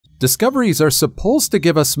Discoveries are supposed to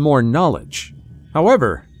give us more knowledge.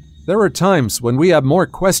 However, there are times when we have more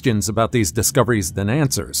questions about these discoveries than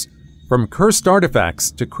answers. From cursed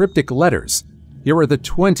artifacts to cryptic letters, here are the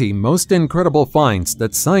 20 most incredible finds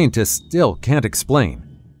that scientists still can't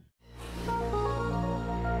explain.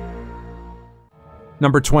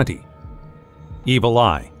 Number 20. Evil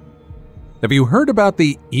Eye. Have you heard about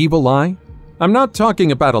the evil eye? I'm not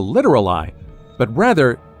talking about a literal eye, but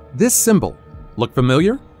rather this symbol. Look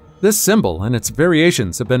familiar? This symbol and its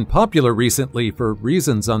variations have been popular recently for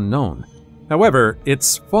reasons unknown. However,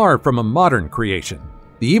 it's far from a modern creation.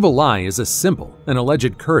 The evil eye is a symbol, an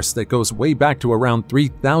alleged curse that goes way back to around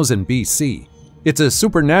 3000 BC. It's a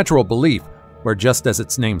supernatural belief where, just as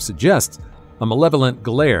its name suggests, a malevolent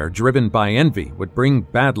glare driven by envy would bring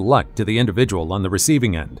bad luck to the individual on the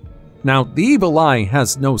receiving end. Now, the evil eye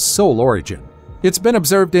has no sole origin. It's been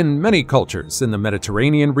observed in many cultures in the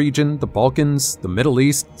Mediterranean region, the Balkans, the Middle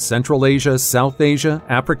East, Central Asia, South Asia,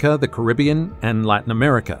 Africa, the Caribbean, and Latin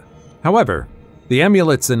America. However, the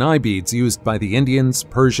amulets and eye beads used by the Indians,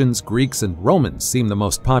 Persians, Greeks, and Romans seem the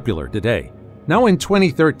most popular today. Now in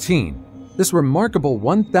 2013, this remarkable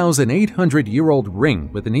 1,800-year-old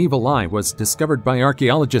ring with an evil eye was discovered by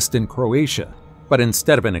archaeologists in Croatia. But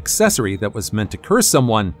instead of an accessory that was meant to curse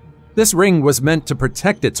someone, this ring was meant to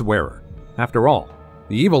protect its wearer. After all,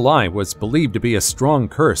 the evil eye was believed to be a strong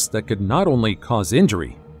curse that could not only cause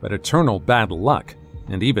injury, but eternal bad luck,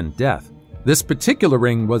 and even death. This particular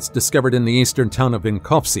ring was discovered in the eastern town of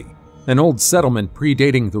Vinkovci, an old settlement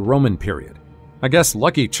predating the Roman period. I guess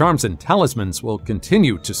lucky charms and talismans will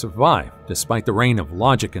continue to survive despite the reign of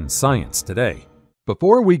logic and science today.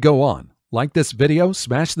 Before we go on, like this video,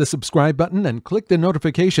 smash the subscribe button, and click the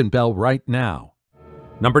notification bell right now.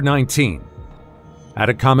 Number 19.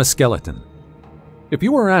 Atacama Skeleton. If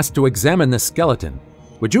you were asked to examine this skeleton,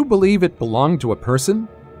 would you believe it belonged to a person?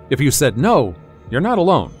 If you said no, you're not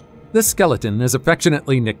alone. This skeleton is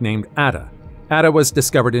affectionately nicknamed Ata. Ata was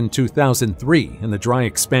discovered in 2003 in the dry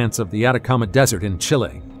expanse of the Atacama Desert in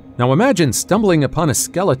Chile. Now imagine stumbling upon a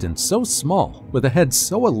skeleton so small, with a head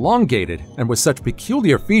so elongated, and with such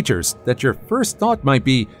peculiar features that your first thought might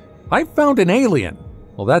be, "I found an alien."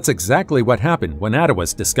 Well, that's exactly what happened when Ata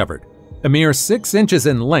was discovered. A mere 6 inches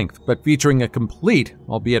in length, but featuring a complete,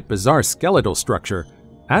 albeit bizarre skeletal structure,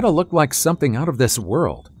 Ata looked like something out of this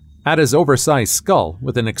world. Ata's oversized skull,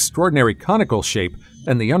 with an extraordinary conical shape,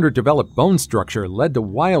 and the underdeveloped bone structure led to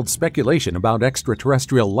wild speculation about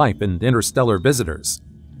extraterrestrial life and interstellar visitors.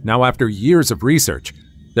 Now, after years of research,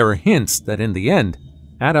 there are hints that in the end,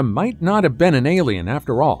 Ata might not have been an alien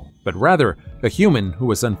after all, but rather a human who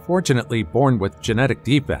was unfortunately born with genetic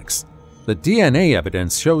defects. The DNA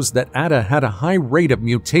evidence shows that Ata had a high rate of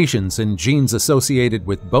mutations in genes associated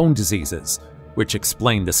with bone diseases, which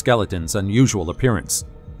explain the skeleton's unusual appearance.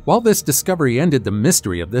 While this discovery ended the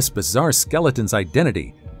mystery of this bizarre skeleton's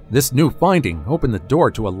identity, this new finding opened the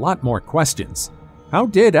door to a lot more questions. How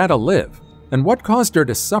did Ata live? And what caused her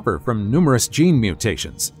to suffer from numerous gene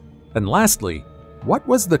mutations? And lastly, what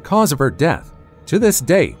was the cause of her death? To this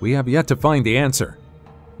day, we have yet to find the answer.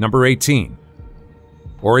 Number 18.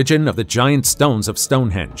 Origin of the giant stones of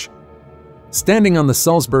Stonehenge. Standing on the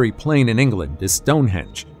Salisbury Plain in England is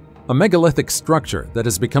Stonehenge, a megalithic structure that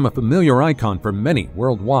has become a familiar icon for many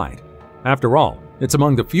worldwide. After all, it's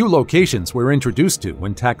among the few locations we're introduced to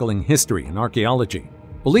when tackling history and archaeology.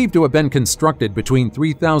 Believed to have been constructed between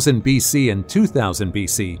 3000 BC and 2000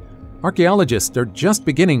 BC, archaeologists are just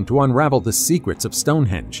beginning to unravel the secrets of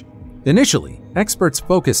Stonehenge. Initially, experts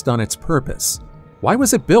focused on its purpose. Why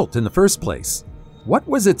was it built in the first place? What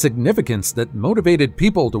was its significance that motivated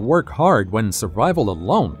people to work hard when survival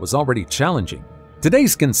alone was already challenging?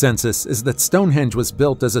 Today's consensus is that Stonehenge was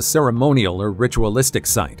built as a ceremonial or ritualistic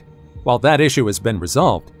site. While that issue has been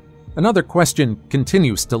resolved, another question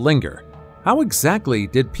continues to linger. How exactly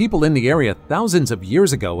did people in the area thousands of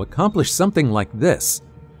years ago accomplish something like this?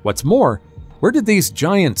 What's more, where did these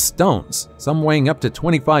giant stones, some weighing up to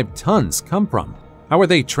 25 tons, come from? How were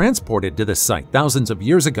they transported to this site thousands of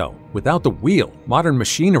years ago without the wheel, modern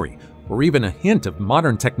machinery, or even a hint of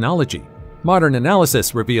modern technology? Modern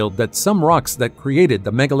analysis revealed that some rocks that created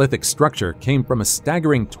the megalithic structure came from a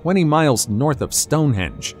staggering 20 miles north of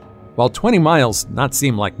Stonehenge. While 20 miles not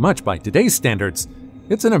seem like much by today's standards,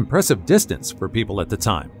 it's an impressive distance for people at the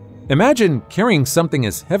time. Imagine carrying something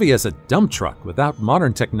as heavy as a dump truck without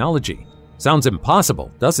modern technology. Sounds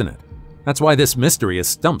impossible, doesn't it? That's why this mystery has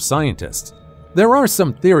stumped scientists. There are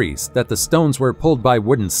some theories that the stones were pulled by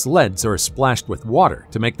wooden sleds or splashed with water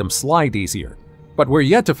to make them slide easier, but we're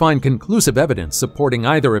yet to find conclusive evidence supporting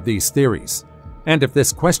either of these theories. And if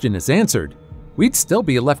this question is answered, we'd still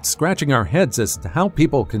be left scratching our heads as to how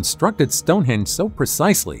people constructed Stonehenge so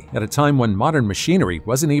precisely at a time when modern machinery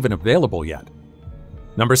wasn't even available yet.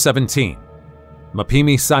 Number 17.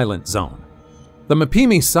 Mapimi Silent Zone. The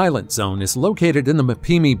Mapimi Silent Zone is located in the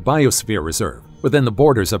Mapimi Biosphere Reserve, within the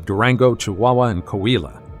borders of Durango, Chihuahua, and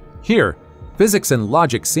Coahuila. Here, physics and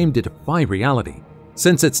logic seem to defy reality.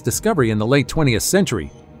 Since its discovery in the late 20th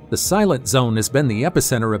century, the Silent Zone has been the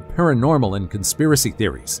epicenter of paranormal and conspiracy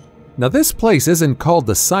theories. Now, this place isn't called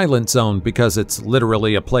the Silent Zone because it's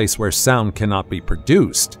literally a place where sound cannot be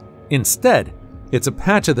produced. Instead, it's a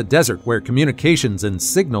patch of the desert where communications and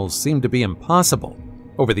signals seem to be impossible.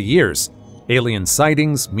 Over the years, alien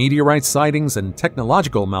sightings, meteorite sightings, and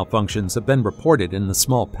technological malfunctions have been reported in the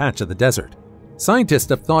small patch of the desert. Scientists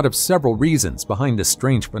have thought of several reasons behind this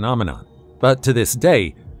strange phenomenon, but to this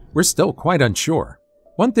day, we're still quite unsure.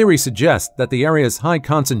 One theory suggests that the area's high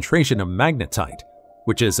concentration of magnetite,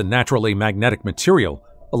 which is a naturally magnetic material,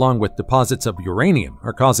 along with deposits of uranium,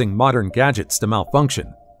 are causing modern gadgets to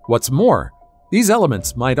malfunction. What's more, these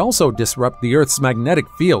elements might also disrupt the Earth's magnetic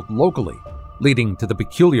field locally, leading to the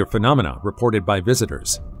peculiar phenomena reported by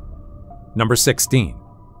visitors. Number 16.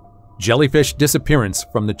 Jellyfish disappearance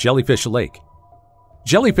from the Jellyfish Lake.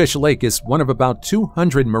 Jellyfish Lake is one of about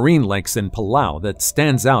 200 marine lakes in Palau that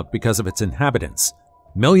stands out because of its inhabitants.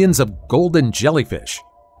 Millions of golden jellyfish.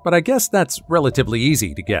 But I guess that's relatively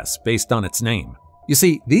easy to guess based on its name. You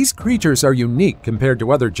see, these creatures are unique compared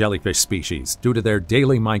to other jellyfish species due to their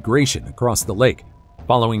daily migration across the lake,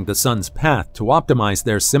 following the sun's path to optimize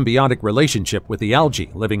their symbiotic relationship with the algae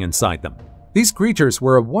living inside them. These creatures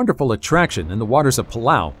were a wonderful attraction in the waters of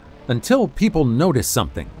Palau until people noticed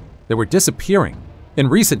something. They were disappearing. In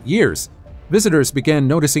recent years, visitors began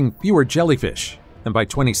noticing fewer jellyfish, and by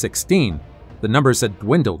 2016, the numbers had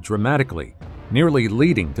dwindled dramatically, nearly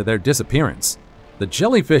leading to their disappearance. The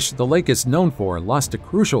jellyfish the lake is known for lost a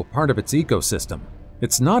crucial part of its ecosystem.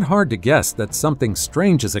 It's not hard to guess that something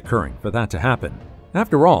strange is occurring for that to happen.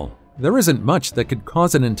 After all, there isn't much that could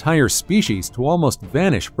cause an entire species to almost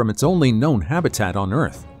vanish from its only known habitat on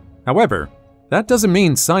Earth. However, that doesn't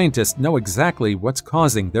mean scientists know exactly what's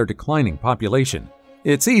causing their declining population.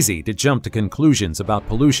 It's easy to jump to conclusions about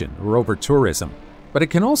pollution or over-tourism, but it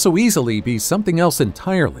can also easily be something else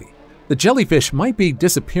entirely. The jellyfish might be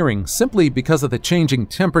disappearing simply because of the changing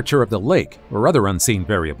temperature of the lake or other unseen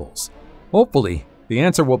variables. Hopefully, the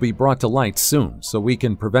answer will be brought to light soon so we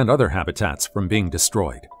can prevent other habitats from being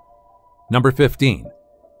destroyed. Number 15.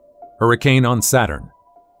 Hurricane on Saturn.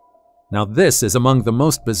 Now this is among the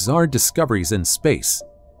most bizarre discoveries in space.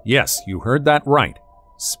 Yes, you heard that right.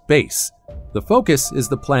 Space. The focus is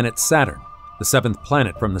the planet Saturn, the seventh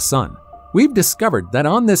planet from the Sun. We've discovered that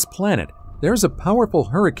on this planet, there's a powerful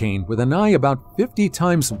hurricane with an eye about 50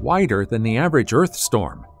 times wider than the average Earth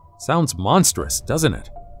storm. Sounds monstrous, doesn't it?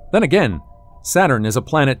 Then again, Saturn is a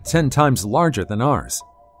planet 10 times larger than ours.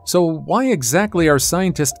 So why exactly are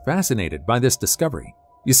scientists fascinated by this discovery?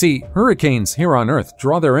 You see, hurricanes here on Earth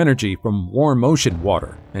draw their energy from warm ocean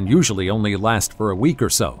water and usually only last for a week or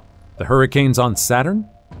so. The hurricanes on Saturn?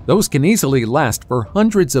 Those can easily last for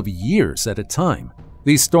hundreds of years at a time.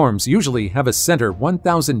 These storms usually have a center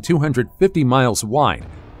 1,250 miles wide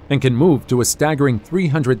and can move to a staggering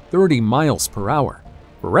 330 miles per hour.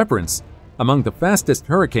 For reference, among the fastest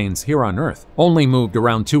hurricanes here on Earth only moved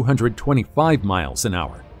around 225 miles an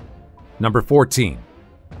hour. Number 14.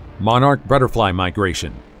 Monarch butterfly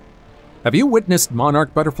migration. Have you witnessed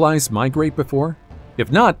monarch butterflies migrate before?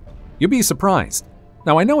 If not, you'll be surprised.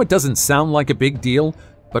 Now I know it doesn't sound like a big deal,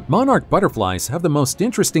 but monarch butterflies have the most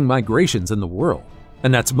interesting migrations in the world.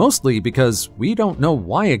 And that's mostly because we don't know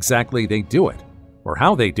why exactly they do it, or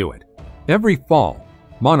how they do it. Every fall,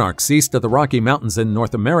 monarchs east of the Rocky Mountains in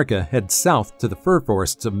North America head south to the fir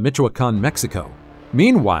forests of Michoacan, Mexico.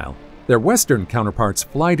 Meanwhile, their western counterparts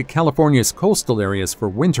fly to California's coastal areas for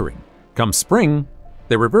wintering. Come spring,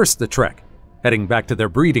 they reverse the trek, heading back to their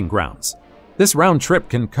breeding grounds. This round trip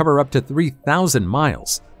can cover up to 3,000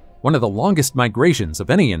 miles, one of the longest migrations of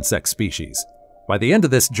any insect species. By the end of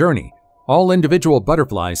this journey, all individual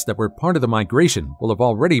butterflies that were part of the migration will have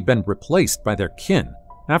already been replaced by their kin.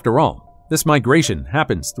 After all, this migration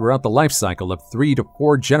happens throughout the life cycle of 3 to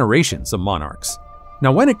 4 generations of monarchs.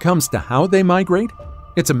 Now, when it comes to how they migrate,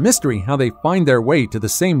 it's a mystery how they find their way to the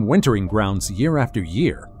same wintering grounds year after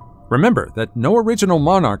year. Remember that no original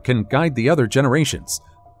monarch can guide the other generations,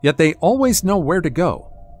 yet they always know where to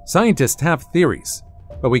go. Scientists have theories,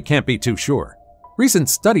 but we can't be too sure. Recent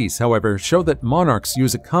studies, however, show that monarchs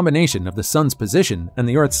use a combination of the sun's position and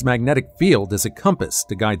the Earth's magnetic field as a compass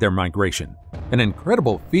to guide their migration, an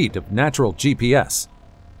incredible feat of natural GPS.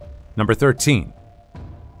 Number 13.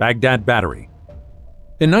 Baghdad Battery.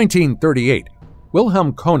 In 1938,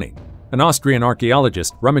 Wilhelm Koenig, an Austrian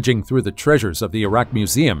archaeologist rummaging through the treasures of the Iraq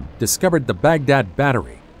Museum, discovered the Baghdad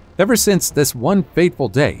Battery. Ever since this one fateful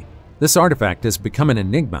day, this artifact has become an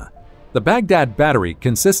enigma. The Baghdad Battery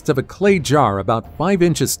consists of a clay jar about 5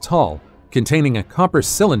 inches tall, containing a copper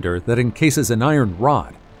cylinder that encases an iron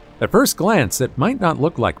rod. At first glance, it might not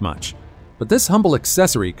look like much, but this humble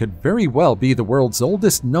accessory could very well be the world's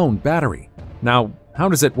oldest known battery. Now, how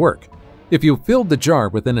does it work? If you filled the jar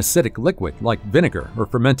with an acidic liquid like vinegar or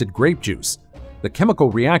fermented grape juice, the chemical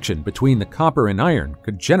reaction between the copper and iron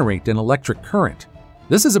could generate an electric current.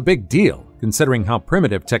 This is a big deal, considering how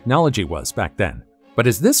primitive technology was back then. But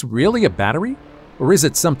is this really a battery? Or is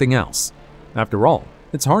it something else? After all,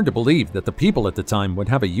 it's hard to believe that the people at the time would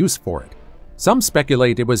have a use for it. Some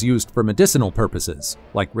speculate it was used for medicinal purposes,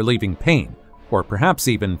 like relieving pain, or perhaps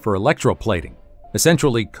even for electroplating,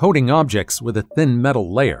 essentially coating objects with a thin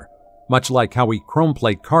metal layer, much like how we chrome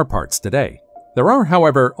plate car parts today. There are,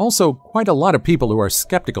 however, also quite a lot of people who are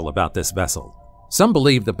skeptical about this vessel. Some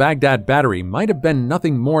believe the Baghdad Battery might have been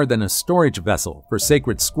nothing more than a storage vessel for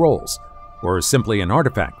sacred scrolls, or simply an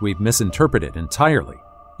artifact we've misinterpreted entirely.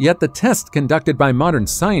 Yet the tests conducted by modern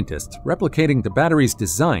scientists replicating the battery's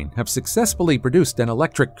design have successfully produced an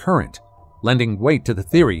electric current, lending weight to the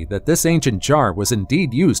theory that this ancient jar was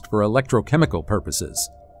indeed used for electrochemical purposes.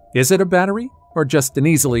 Is it a battery, or just an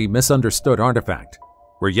easily misunderstood artifact?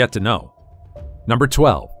 We're yet to know. Number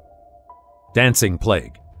 12. Dancing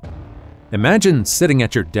Plague. Imagine sitting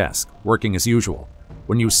at your desk, working as usual,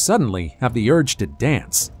 when you suddenly have the urge to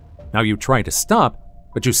dance. Now you try to stop,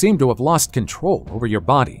 but you seem to have lost control over your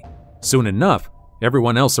body. Soon enough,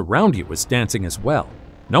 everyone else around you is dancing as well.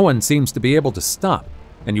 No one seems to be able to stop,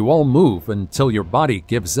 and you all move until your body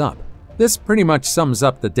gives up. This pretty much sums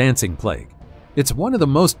up the dancing plague. It's one of the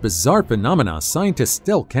most bizarre phenomena scientists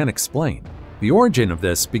still can't explain. The origin of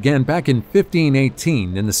this began back in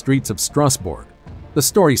 1518 in the streets of Strasbourg. The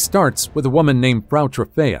story starts with a woman named Frau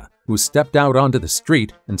Trophea, who stepped out onto the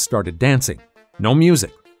street and started dancing. No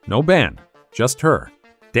music, no band, just her,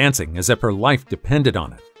 dancing as if her life depended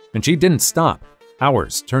on it. And she didn't stop.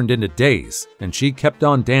 Hours turned into days, and she kept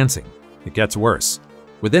on dancing. It gets worse.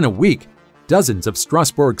 Within a week, dozens of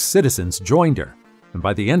Strasbourg's citizens joined her, and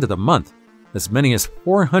by the end of the month, as many as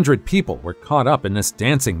 400 people were caught up in this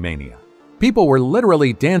dancing mania. People were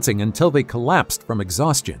literally dancing until they collapsed from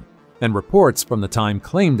exhaustion, and reports from the time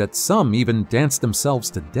claimed that some even danced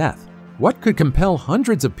themselves to death. What could compel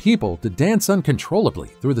hundreds of people to dance uncontrollably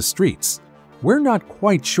through the streets? We're not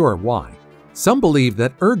quite sure why. Some believe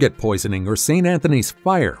that ergot poisoning or St. Anthony's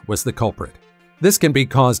fire was the culprit. This can be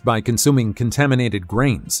caused by consuming contaminated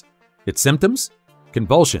grains. Its symptoms?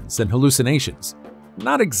 Convulsions and hallucinations.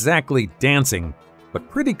 Not exactly dancing, but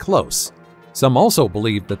pretty close. Some also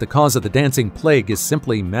believe that the cause of the dancing plague is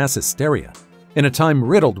simply mass hysteria. In a time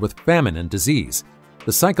riddled with famine and disease,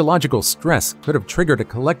 the psychological stress could have triggered a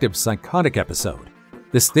collective psychotic episode.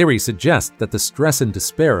 This theory suggests that the stress and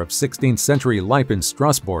despair of 16th century life in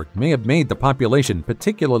Strasbourg may have made the population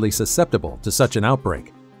particularly susceptible to such an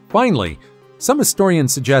outbreak. Finally, some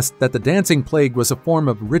historians suggest that the dancing plague was a form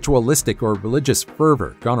of ritualistic or religious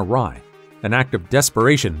fervor gone awry, an act of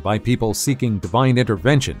desperation by people seeking divine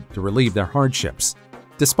intervention to relieve their hardships.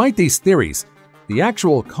 Despite these theories, the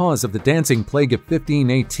actual cause of the dancing plague of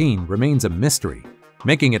 1518 remains a mystery,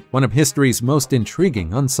 making it one of history's most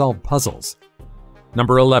intriguing unsolved puzzles.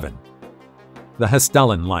 Number 11. The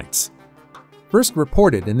Hessdalen Lights. First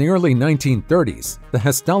reported in the early 1930s, the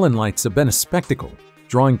Hessdalen Lights have been a spectacle,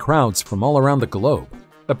 drawing crowds from all around the globe.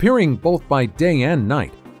 Appearing both by day and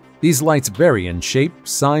night, these lights vary in shape,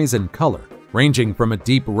 size, and color, ranging from a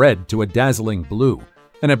deep red to a dazzling blue,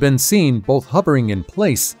 and have been seen both hovering in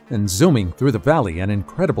place and zooming through the valley at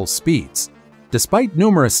incredible speeds. Despite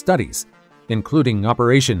numerous studies, including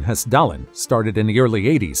Operation Hessdalen, started in the early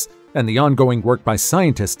 80s, and the ongoing work by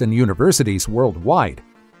scientists and universities worldwide,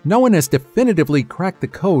 no one has definitively cracked the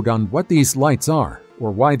code on what these lights are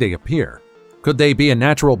or why they appear. Could they be a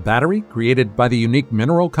natural battery created by the unique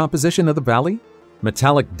mineral composition of the valley?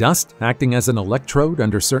 Metallic dust acting as an electrode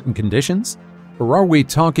under certain conditions? Or are we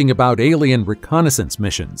talking about alien reconnaissance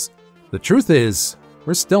missions? The truth is,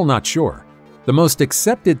 we're still not sure. The most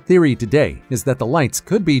accepted theory today is that the lights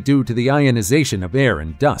could be due to the ionization of air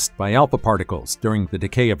and dust by alpha particles during the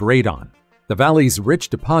decay of radon. The valley's rich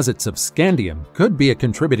deposits of scandium could be a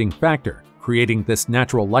contributing factor, creating this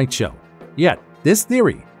natural light show. Yet, this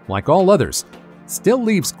theory, like all others, still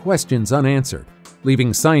leaves questions unanswered,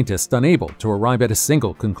 leaving scientists unable to arrive at a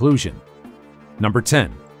single conclusion. Number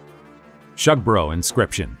 10. Shugborough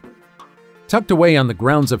Inscription. Tucked away on the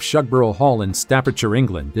grounds of Shugborough Hall in Staffordshire,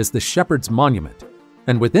 England, is the Shepherd's Monument.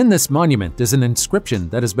 And within this monument is an inscription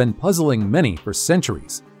that has been puzzling many for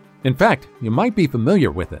centuries. In fact, you might be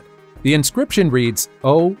familiar with it. The inscription reads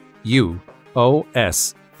O-U-O-S-V-A-V-V,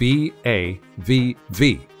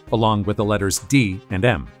 along with the letters D and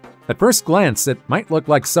M. At first glance, it might look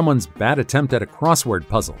like someone's bad attempt at a crossword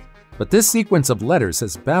puzzle, but this sequence of letters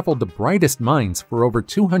has baffled the brightest minds for over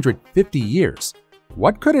 250 years.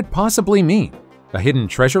 What could it possibly mean? A hidden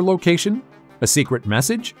treasure location? A secret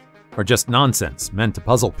message? Or just nonsense meant to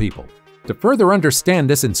puzzle people? To further understand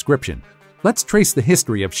this inscription, let's trace the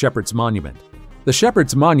history of Shepherd's Monument. The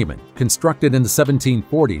Shepherd's Monument, constructed in the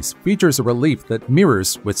 1740s, features a relief that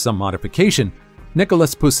mirrors, with some modification,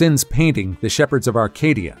 Nicolas Poussin's painting The Shepherds of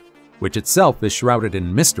Arcadia, which itself is shrouded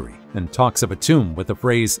in mystery and talks of a tomb with the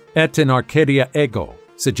phrase "Et in Arcadia ego,"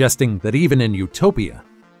 suggesting that even in utopia,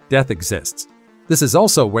 death exists. This is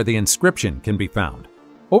also where the inscription can be found.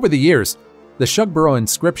 Over the years, the Shugborough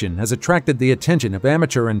inscription has attracted the attention of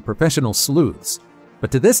amateur and professional sleuths, but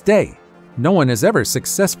to this day, no one has ever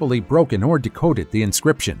successfully broken or decoded the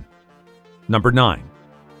inscription. Number 9.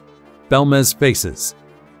 Belmez Faces.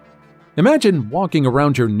 Imagine walking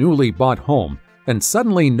around your newly bought home and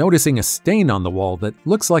suddenly noticing a stain on the wall that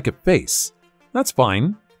looks like a face. That's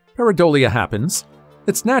fine. Pareidolia happens.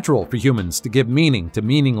 It's natural for humans to give meaning to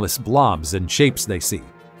meaningless blobs and shapes they see.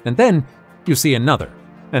 And then you see another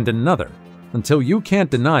and another, until you can't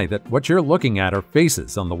deny that what you're looking at are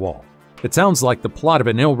faces on the wall. It sounds like the plot of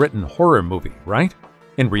an ill-written horror movie, right?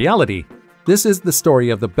 In reality, this is the story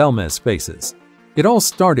of the Belmez Faces. It all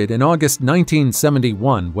started in August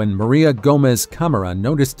 1971 when Maria Gomez Camara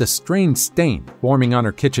noticed a strange stain forming on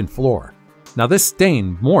her kitchen floor. Now this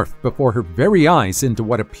stain morphed before her very eyes into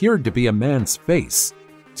what appeared to be a man's face.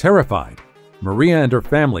 Terrified, Maria and her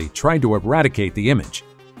family tried to eradicate the image,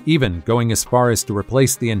 even going as far as to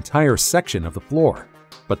replace the entire section of the floor.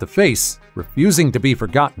 But the face, refusing to be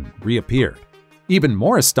forgotten, reappeared. Even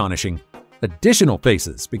more astonishing, additional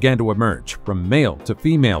faces began to emerge, from male to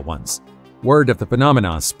female ones. Word of the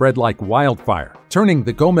phenomena spread like wildfire, turning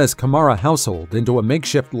the Gomez Camara household into a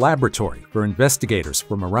makeshift laboratory for investigators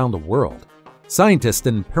from around the world. Scientists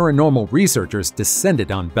and paranormal researchers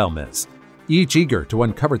descended on Belmez, each eager to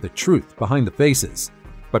uncover the truth behind the faces.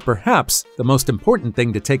 But perhaps the most important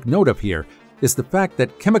thing to take note of here is the fact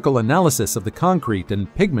that chemical analysis of the concrete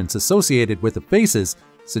and pigments associated with the faces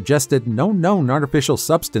suggested no known artificial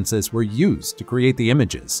substances were used to create the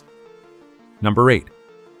images. Number 8.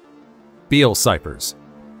 Beale ciphers.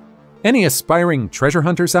 Any aspiring treasure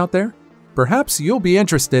hunters out there? Perhaps you'll be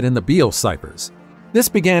interested in the Beale ciphers. This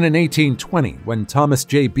began in 1820 when Thomas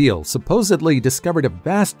J. Beale supposedly discovered a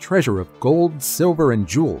vast treasure of gold, silver, and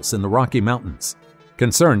jewels in the Rocky Mountains.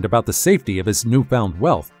 Concerned about the safety of his newfound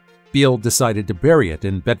wealth, Beale decided to bury it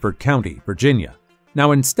in Bedford County, Virginia.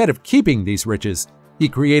 Now, instead of keeping these riches, he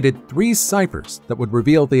created 3 ciphers that would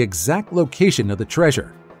reveal the exact location of the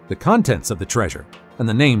treasure, the contents of the treasure, and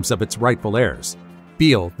the names of its rightful heirs.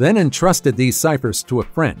 Beale then entrusted these ciphers to a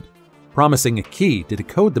friend, promising a key to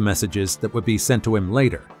decode the messages that would be sent to him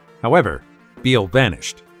later. However, Beale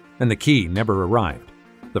vanished, and the key never arrived.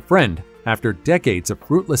 The friend, after decades of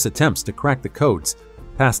fruitless attempts to crack the codes,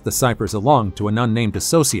 passed the ciphers along to an unnamed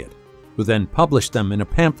associate, who then published them in a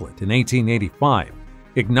pamphlet in 1885,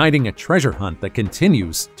 igniting a treasure hunt that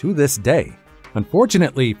continues to this day.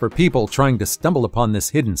 Unfortunately for people trying to stumble upon this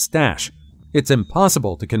hidden stash, it's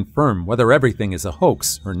impossible to confirm whether everything is a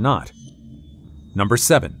hoax or not. Number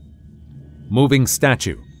 7. Moving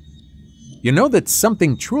statue. You know that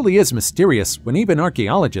something truly is mysterious when even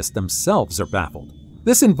archaeologists themselves are baffled.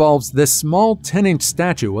 This involves this small 10-inch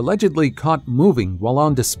statue allegedly caught moving while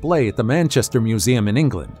on display at the Manchester Museum in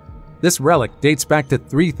England. This relic dates back to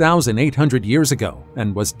 3,800 years ago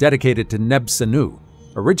and was dedicated to Neb-Senu,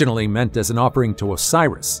 originally meant as an offering to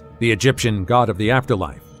Osiris, the Egyptian god of the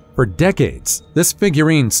afterlife. For decades, this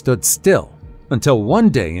figurine stood still, until one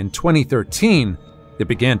day in 2013, it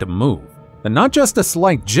began to move. And not just a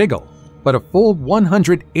slight jiggle, but a full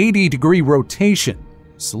 180-degree rotation,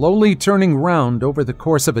 slowly turning round over the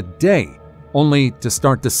course of a day, only to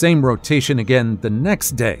start the same rotation again the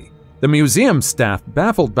next day. The museum staff,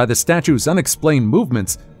 baffled by the statue's unexplained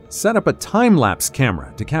movements, set up a time-lapse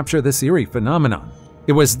camera to capture this eerie phenomenon.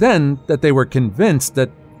 It was then that they were convinced that,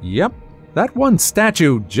 yep, that one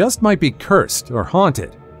statue just might be cursed or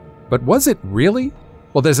haunted. But was it really?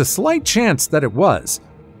 Well, there's a slight chance that it was,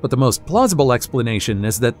 but the most plausible explanation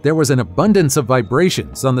is that there was an abundance of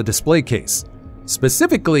vibrations on the display case.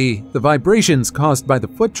 Specifically, the vibrations caused by the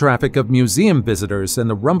foot traffic of museum visitors and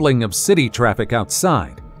the rumbling of city traffic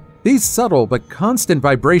outside. These subtle but constant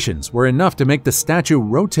vibrations were enough to make the statue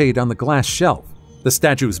rotate on the glass shelf, The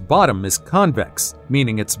statue's bottom is convex,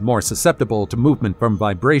 meaning it's more susceptible to movement from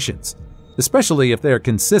vibrations, especially if they are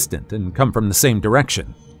consistent and come from the same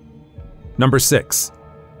direction. Number 6.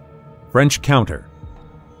 French counter.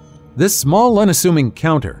 This small unassuming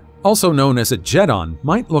counter, also known as a jeton,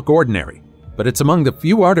 might look ordinary, but it's among the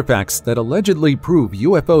few artifacts that allegedly prove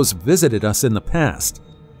UFOs visited us in the past.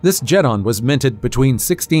 This jeton was minted between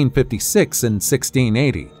 1656 and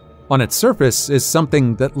 1680. On its surface is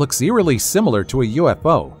something that looks eerily similar to a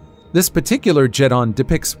UFO. This particular jeton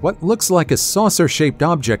depicts what looks like a saucer-shaped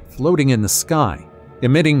object floating in the sky,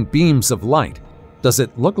 emitting beams of light. Does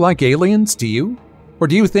it look like aliens to you? Or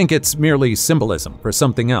do you think it's merely symbolism for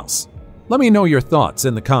something else? Let me know your thoughts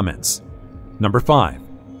in the comments. Number 5.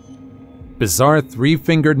 Bizarre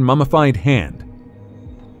three-fingered mummified hand.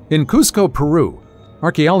 In Cusco, Peru,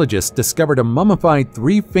 archaeologists discovered a mummified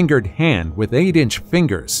three-fingered hand with 8-inch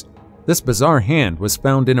fingers. This bizarre hand was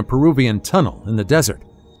found in a Peruvian tunnel in the desert,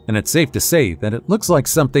 and it's safe to say that it looks like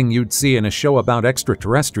something you'd see in a show about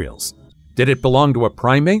extraterrestrials. Did it belong to a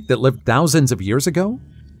primate that lived thousands of years ago?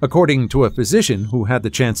 According to a physician who had the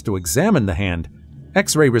chance to examine the hand,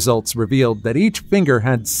 X-ray results revealed that each finger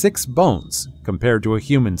had 6 bones compared to a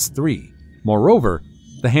human's 3. Moreover,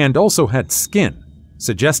 the hand also had skin,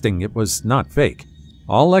 suggesting it was not fake.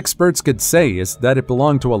 All experts could say is that it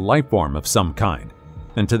belonged to a life form of some kind.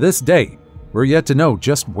 And to this day, we're yet to know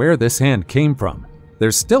just where this hand came from.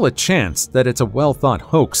 There's still a chance that it's a well-thought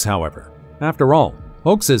hoax, however. After all,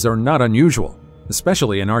 hoaxes are not unusual,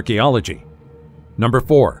 especially in archaeology. Number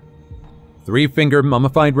 4. Three-finger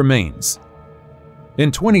mummified remains.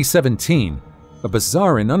 In 2017, a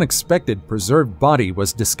bizarre and unexpected preserved body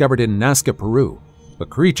was discovered in Nazca, Peru, a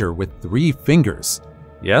creature with 3 fingers.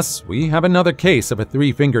 Yes, we have another case of a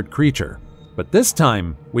three-fingered creature, but this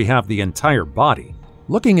time we have the entire body.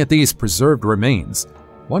 Looking at these preserved remains,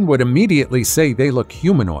 one would immediately say they look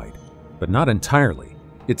humanoid, but not entirely.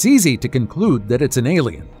 It's easy to conclude that it's an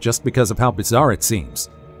alien just because of how bizarre it seems.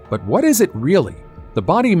 But what is it really? The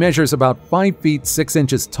body measures about 5 feet 6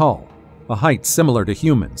 inches tall, a height similar to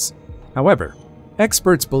humans. However,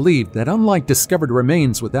 experts believe that unlike discovered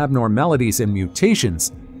remains with abnormalities and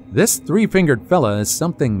mutations, this three-fingered fella is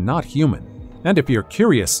something not human. And if you're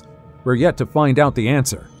curious, we're yet to find out the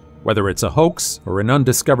answer, whether it's a hoax or an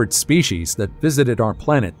undiscovered species that visited our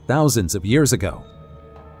planet thousands of years ago.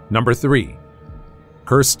 Number 3.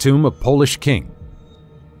 Cursed Tomb of Polish King.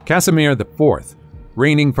 Casimir IV,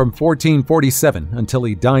 reigning from 1447 until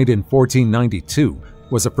he died in 1492,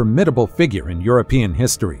 was a formidable figure in European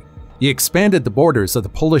history. He expanded the borders of the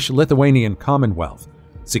Polish-Lithuanian Commonwealth,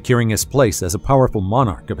 securing his place as a powerful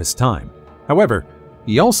monarch of his time. However,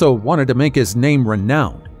 he also wanted to make his name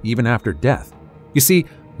renowned even after death. You see,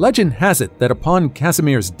 legend has it that upon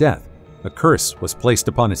Casimir's death, a curse was placed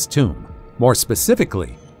upon his tomb. More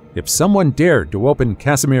specifically, if someone dared to open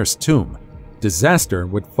Casimir's tomb, disaster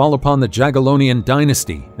would fall upon the Jagiellonian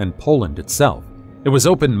dynasty and Poland itself. It was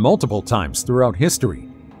opened multiple times throughout history,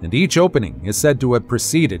 and each opening is said to have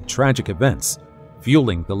preceded tragic events,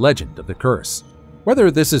 fueling the legend of the curse.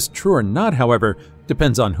 Whether this is true or not, however,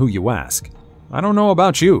 depends on who you ask. I don't know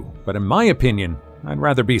about you, but in my opinion, I'd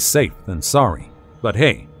rather be safe than sorry. But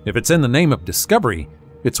hey, if it's in the name of discovery,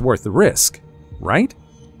 it's worth the risk, right?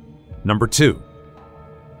 Number 2.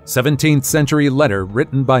 17th century letter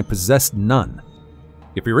written by possessed nun.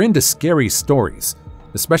 If you're into scary stories,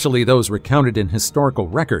 especially those recounted in historical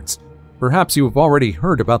records, perhaps you have already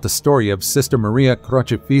heard about the story of Sister Maria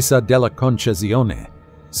Crocifissa della Concezione.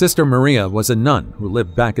 Sister Maria was a nun who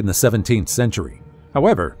lived back in the 17th century.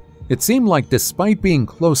 However, it seemed like despite being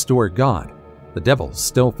close to her God, the devil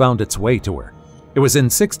still found its way to her. It was in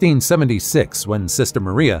 1676 when Sister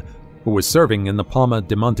Maria, who was serving in the Palma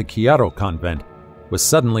de Montechiaro convent, was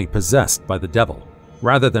suddenly possessed by the devil.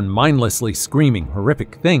 Rather than mindlessly screaming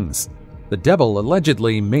horrific things, the devil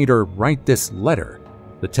allegedly made her write this letter.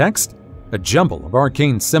 The text? A jumble of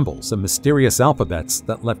arcane symbols and mysterious alphabets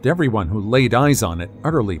that left everyone who laid eyes on it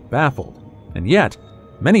utterly baffled. And yet,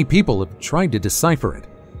 many people have tried to decipher it.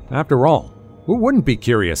 After all, who wouldn't be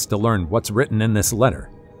curious to learn what's written in this letter?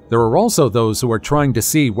 There are also those who are trying to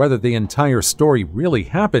see whether the entire story really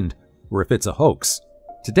happened or if it's a hoax.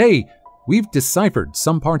 Today, we've deciphered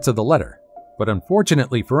some parts of the letter, but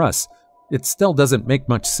unfortunately for us, it still doesn't make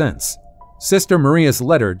much sense. Sister Maria's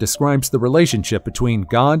letter describes the relationship between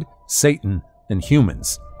God, Satan, and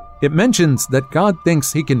humans. It mentions that God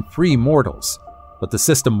thinks he can free mortals, but the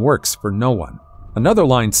system works for no one. Another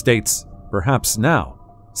line states, "Perhaps now,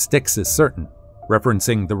 Styx is certain,"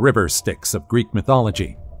 referencing the river Styx of Greek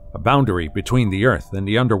mythology, a boundary between the earth and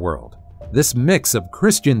the underworld. This mix of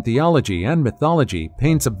Christian theology and mythology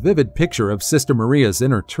paints a vivid picture of Sister Maria's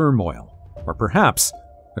inner turmoil, or perhaps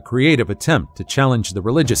a creative attempt to challenge the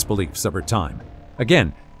religious beliefs of her time.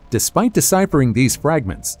 Again, despite deciphering these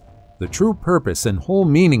fragments, the true purpose and whole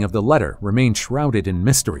meaning of the letter remain shrouded in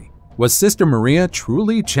mystery. Was Sister Maria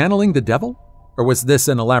truly channeling the devil? Or was this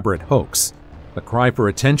an elaborate hoax? A cry for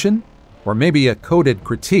attention? Or maybe a coded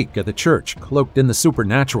critique of the church cloaked in the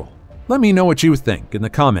supernatural? Let me know what you think in the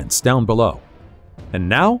comments down below. And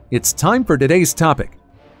now, it's time for today's topic.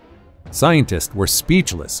 Scientists were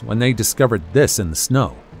speechless when they discovered this in the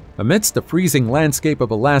snow. Amidst the freezing landscape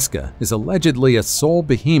of Alaska is allegedly a soul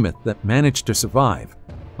behemoth that managed to survive.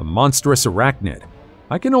 A monstrous arachnid.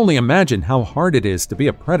 I can only imagine how hard it is to be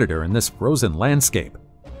a predator in this frozen landscape.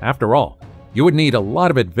 After all, you would need a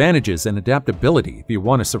lot of advantages and adaptability if you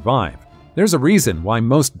want to survive. There's a reason why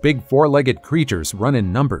most big four-legged creatures run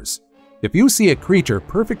in numbers. If you see a creature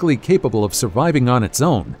perfectly capable of surviving on its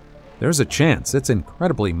own, there's a chance it's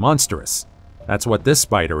incredibly monstrous. That's what this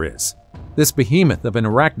spider is. This behemoth of an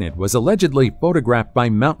arachnid was allegedly photographed by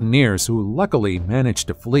mountaineers who luckily managed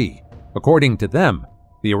to flee. According to them,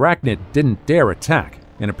 the arachnid didn't dare attack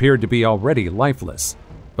and appeared to be already lifeless.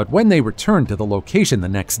 But when they returned to the location the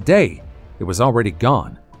next day, it was already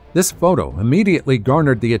gone. This photo immediately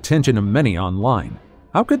garnered the attention of many online.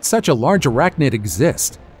 How could such a large arachnid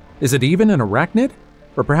exist? Is it even an arachnid?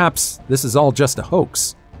 Or perhaps this is all just a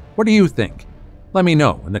hoax? What do you think? Let me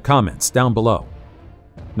know in the comments down below.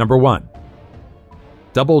 Number 1.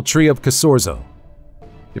 Double Tree of Casorzo.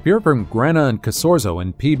 If you're from Grana and Casorzo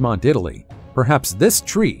in Piedmont, Italy, perhaps this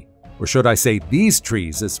tree, or should I say these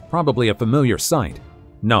trees, is probably a familiar sight.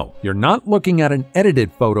 No, you're not looking at an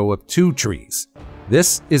edited photo of two trees.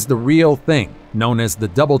 This is the real thing, known as the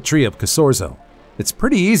Double Tree of Casorzo. It's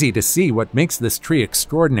pretty easy to see what makes this tree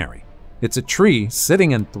extraordinary. It's a tree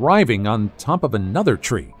sitting and thriving on top of another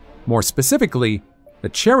tree. More specifically, a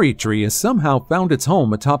cherry tree has somehow found its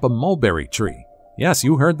home atop a mulberry tree. Yes,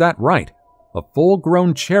 you heard that right. A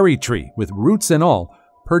full-grown cherry tree with roots and all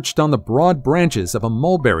perched on the broad branches of a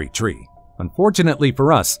mulberry tree. Unfortunately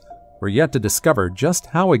for us, we're yet to discover just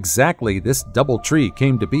how exactly this double tree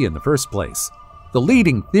came to be in the first place. The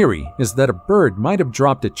leading theory is that a bird might have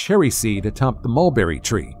dropped a cherry seed atop the mulberry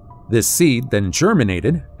tree. This seed then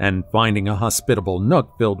germinated, and finding a hospitable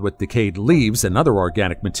nook filled with decayed leaves and other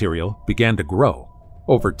organic material, began to grow.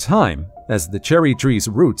 Over time, as the cherry tree's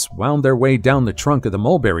roots wound their way down the trunk of the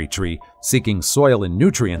mulberry tree, seeking soil and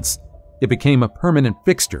nutrients, it became a permanent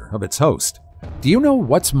fixture of its host. Do you know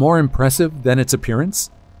what's more impressive than its appearance?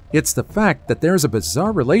 It's the fact that there's a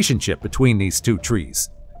bizarre relationship between these two trees.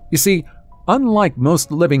 You see, unlike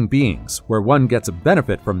most living beings, where one gets a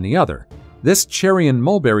benefit from the other, this cherry and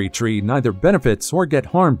mulberry tree neither benefits or get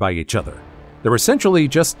harmed by each other. They're essentially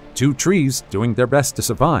just two trees doing their best to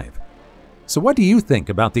survive. So what do you think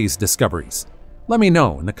about these discoveries? Let me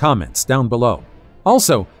know in the comments down below.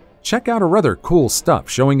 Also, check out our other cool stuff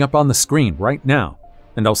showing up on the screen right now,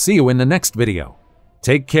 and I'll see you in the next video.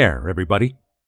 Take care, everybody.